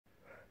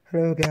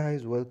Hello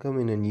guys,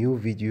 welcome in a new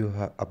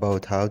video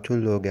about how to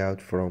log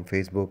out from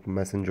Facebook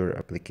Messenger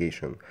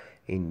application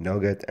in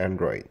Nougat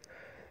Android.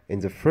 In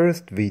the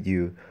first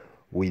video,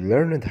 we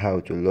learned how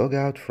to log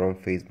out from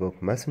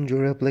Facebook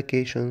Messenger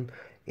application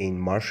in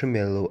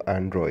Marshmallow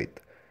Android.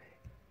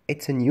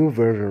 It's a new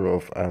version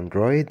of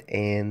Android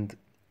and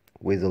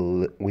with a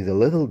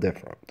little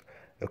different.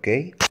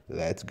 Okay,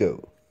 let's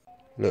go.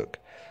 Look,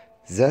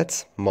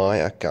 that's my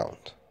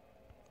account.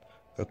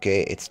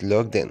 Okay, it's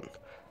logged in.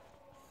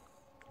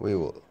 We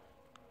will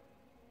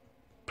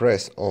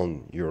press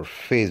on your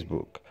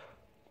Facebook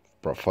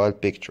profile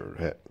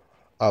picture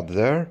up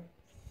there,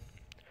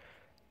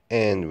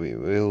 and we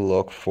will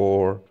look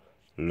for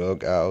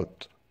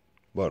logout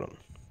button.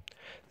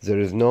 There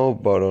is no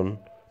button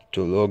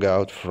to log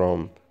out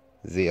from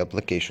the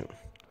application.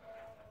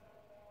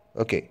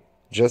 Okay,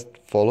 just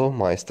follow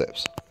my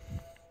steps.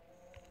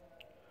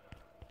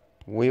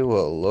 We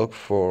will look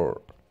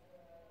for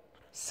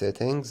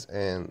settings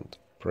and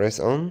press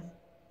on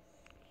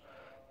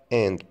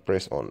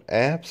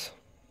apps,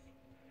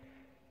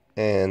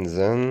 and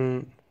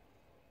then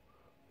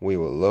we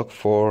will look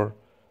for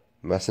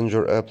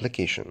messenger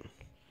application.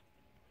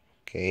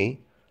 Okay,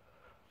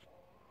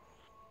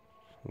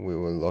 we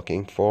are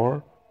looking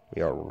for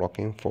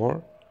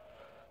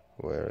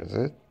where is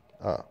it?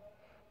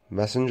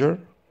 Messenger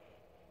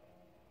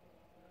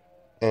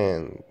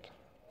and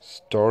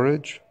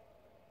storage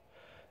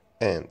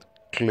and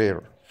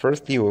clear.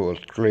 Firstly, we will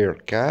clear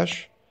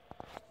cache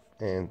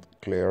and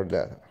clear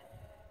data.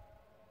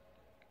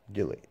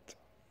 Delete.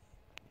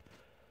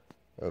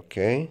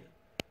 Okay,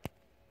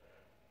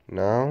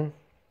 now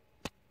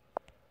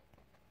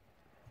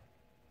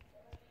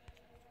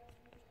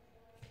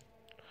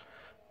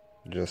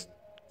just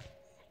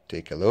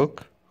take a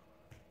look.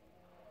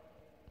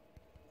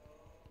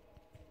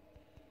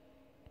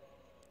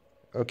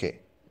 Okay,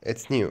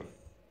 it's new.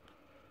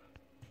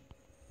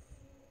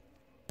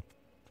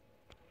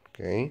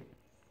 Okay,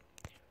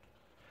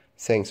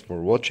 thanks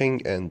for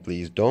watching, and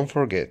please don't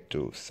forget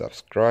to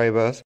subscribe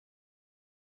us